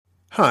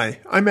Hi,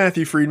 I'm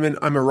Matthew Friedman.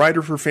 I'm a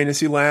writer for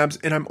Fantasy Labs,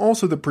 and I'm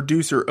also the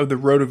producer of the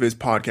Rotoviz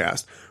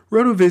podcast.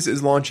 Rotoviz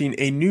is launching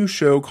a new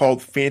show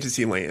called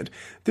Fantasyland.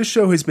 This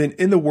show has been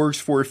in the works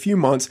for a few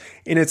months,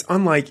 and it's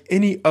unlike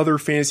any other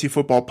fantasy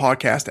football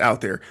podcast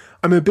out there.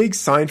 I'm a big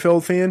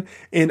Seinfeld fan,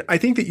 and I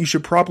think that you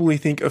should probably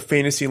think of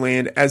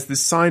Fantasyland as the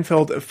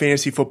Seinfeld of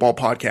fantasy football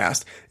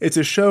podcast. It's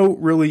a show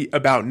really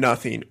about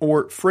nothing,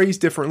 or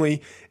phrased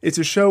differently, it's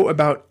a show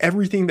about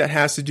everything that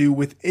has to do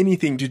with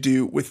anything to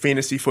do with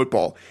fantasy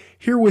football.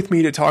 Here with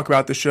me to talk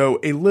about the show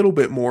a little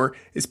bit more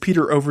is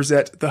Peter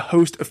Overzet, the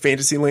host of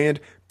Fantasyland.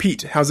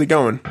 Pete, how's it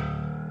going?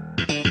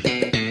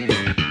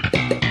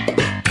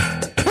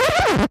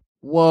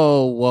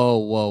 Whoa.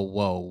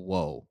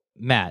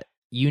 Matt,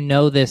 you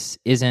know this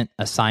isn't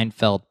a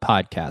Seinfeld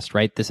podcast,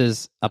 right? This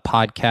is a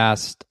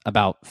podcast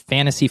about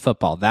fantasy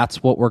football.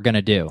 That's what we're going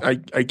to do. I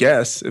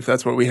guess, if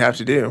that's what we have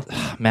to do.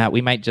 Matt,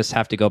 we might just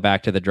have to go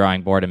back to the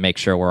drawing board and make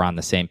sure we're on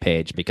the same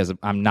page because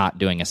I'm not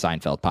doing a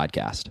Seinfeld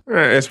podcast.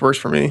 This works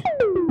for me.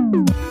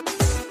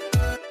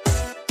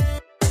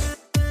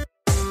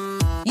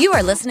 You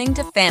are listening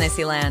to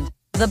Fantasyland,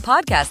 the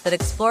podcast that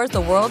explores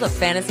the world of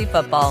fantasy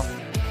football.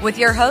 With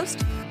your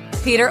host,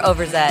 Peter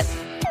Overzet.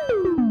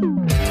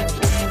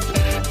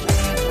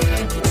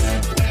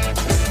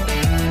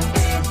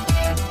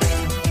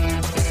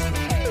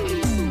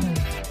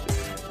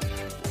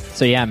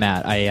 So yeah,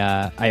 Matt,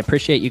 I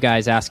appreciate you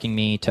guys asking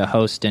me to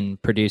host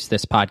and produce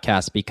this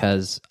podcast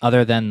because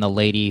other than the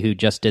lady who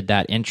just did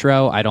that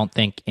intro, I don't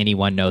think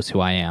anyone knows who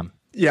I am.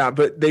 Yeah,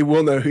 but they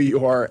will know who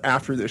you are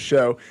after the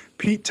show.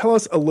 Pete, tell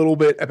us a little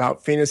bit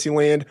about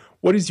Fantasyland.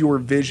 What is your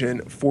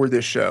vision for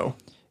this show?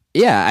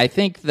 Yeah, I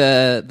think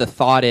the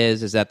thought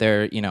is that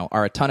there,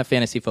 are a ton of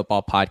fantasy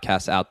football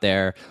podcasts out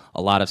there,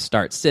 a lot of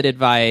start-sit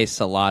advice,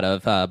 a lot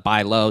of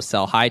buy low,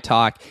 sell high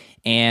talk,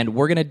 and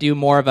we're going to do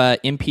more of a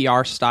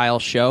NPR-style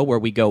show where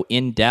we go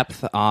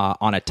in-depth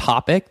on a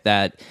topic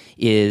that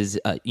is,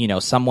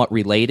 somewhat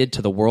related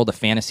to the world of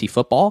fantasy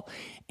football.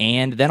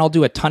 And then I'll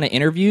do a ton of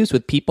interviews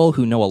with people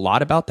who know a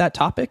lot about that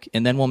topic,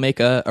 and then we'll make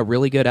a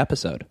really good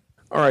episode.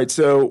 All right,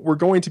 so we're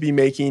going to be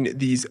making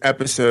these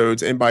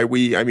episodes, and by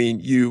we, I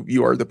mean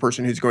you are the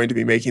person who's going to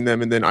be making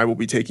them, and then I will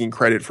be taking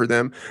credit for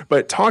them.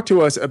 But talk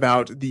to us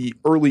about the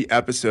early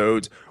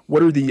episodes.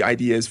 What are the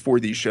ideas for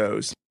these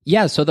shows?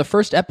 Yeah, so the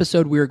first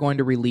episode we are going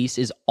to release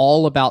is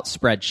all about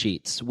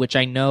spreadsheets, which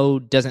I know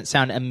doesn't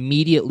sound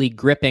immediately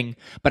gripping,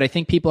 but I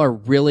think people are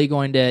really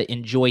going to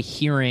enjoy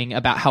hearing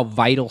about how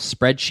vital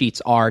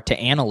spreadsheets are to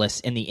analysts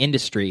in the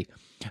industry.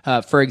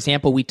 For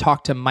example, we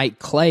talked to Mike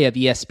Clay of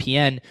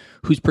ESPN,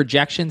 whose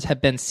projections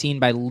have been seen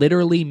by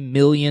literally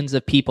millions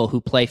of people who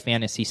play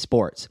fantasy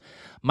sports.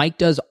 Mike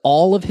does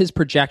all of his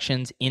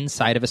projections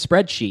inside of a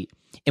spreadsheet.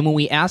 And when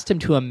we asked him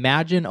to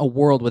imagine a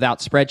world without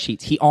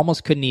spreadsheets, he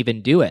almost couldn't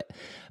even do it.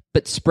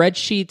 But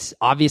spreadsheets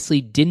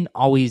obviously didn't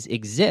always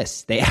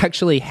exist. They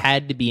actually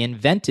had to be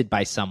invented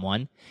by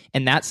someone,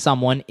 and that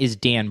someone is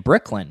Dan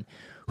Bricklin,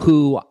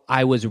 who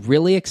I was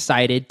really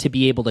excited to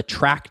be able to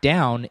track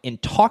down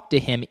and talk to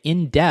him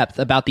in depth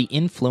about the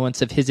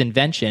influence of his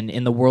invention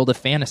in the world of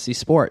fantasy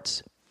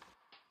sports.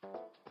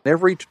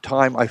 Every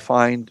time I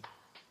find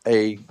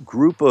a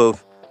group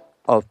of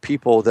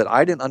people that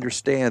I didn't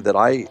understand, that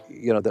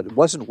that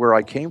wasn't where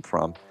I came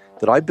from,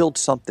 that I built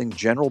something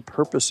general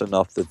purpose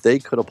enough that they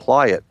could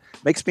apply it,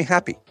 makes me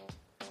happy.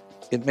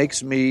 It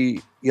makes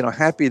me,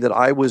 happy that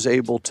I was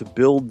able to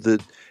build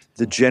the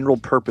general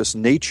purpose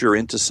nature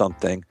into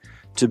something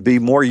to be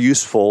more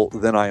useful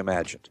than I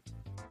imagined.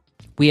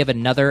 We have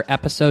another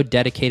episode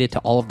dedicated to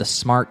all of the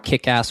smart,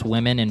 kick-ass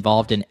women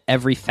involved in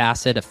every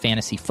facet of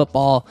fantasy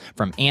football,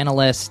 from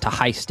analysts to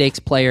high-stakes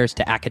players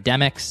to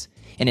academics.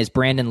 And as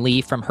Brandon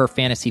Lee from Her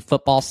Fantasy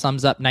Football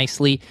sums up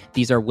nicely,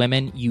 these are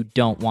women you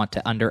don't want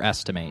to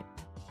underestimate.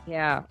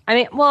 Yeah.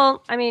 I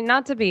mean,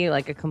 not to be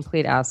like a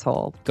complete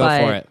asshole. Go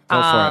for it.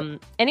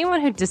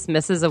 Anyone who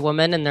dismisses a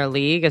woman in their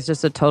league is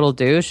just a total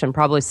douche and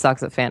probably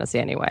sucks at fantasy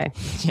anyway.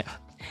 Yeah.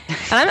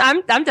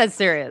 And I'm dead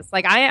serious.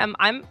 Like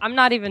I'm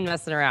not even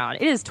messing around.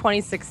 It is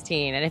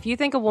 2016, and if you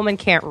think a woman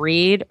can't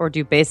read or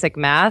do basic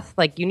math,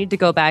 like you need to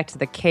go back to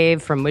the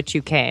cave from which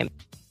you came.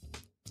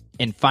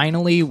 And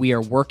finally, we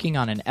are working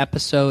on an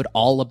episode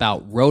all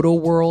about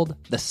RotoWorld,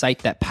 the site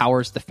that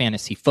powers the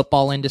fantasy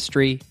football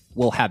industry.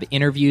 We'll have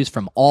interviews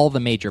from all the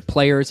major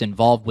players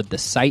involved with the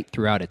site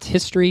throughout its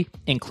history,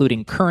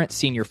 including current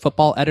senior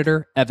football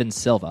editor Evan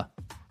Silva.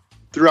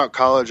 Throughout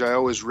college, I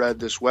always read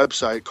this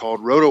website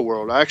called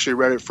RotoWorld. I actually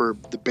read it for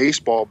the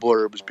baseball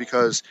blurbs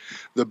because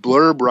the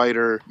blurb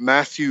writer,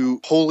 Matthew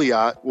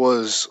Poliot, he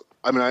was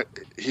a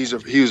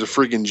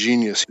freaking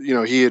genius.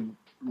 He had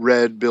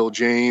read Bill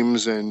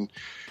James, and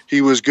he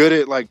was good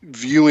at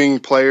viewing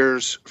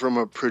players from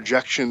a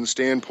projection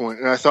standpoint.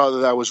 And I thought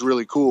that was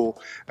really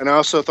cool. And I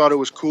also thought it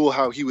was cool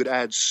how he would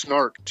add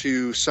snark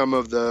to some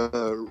of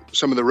the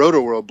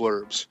RotoWorld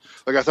blurbs.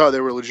 I thought they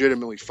were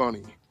legitimately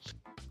funny.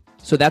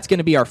 So that's going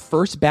to be our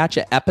first batch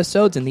of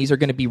episodes, and these are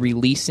going to be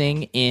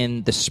releasing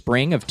in the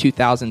spring of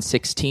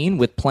 2016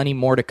 with plenty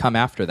more to come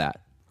after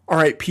that. All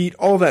right, Pete,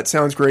 all of that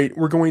sounds great.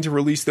 We're going to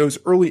release those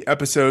early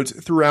episodes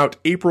throughout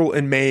April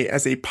and May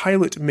as a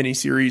pilot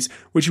miniseries,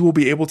 which you will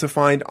be able to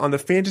find on the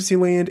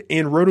Fantasyland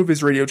and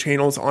Rotoviz radio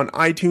channels on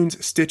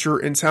iTunes, Stitcher,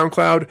 and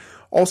SoundCloud.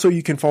 Also,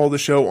 you can follow the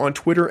show on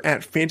Twitter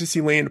at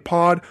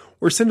FantasylandPod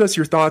or send us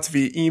your thoughts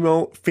via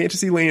email,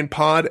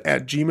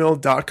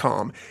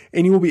 fantasylandpod@gmail.com.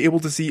 And you will be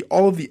able to see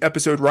all of the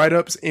episode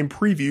write-ups and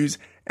previews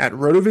at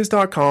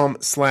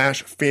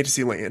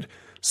rotoviz.com/fantasyland.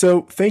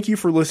 So, thank you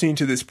for listening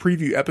to this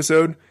preview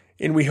episode,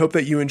 and we hope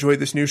that you enjoyed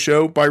this new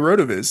show by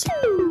Rotoviz.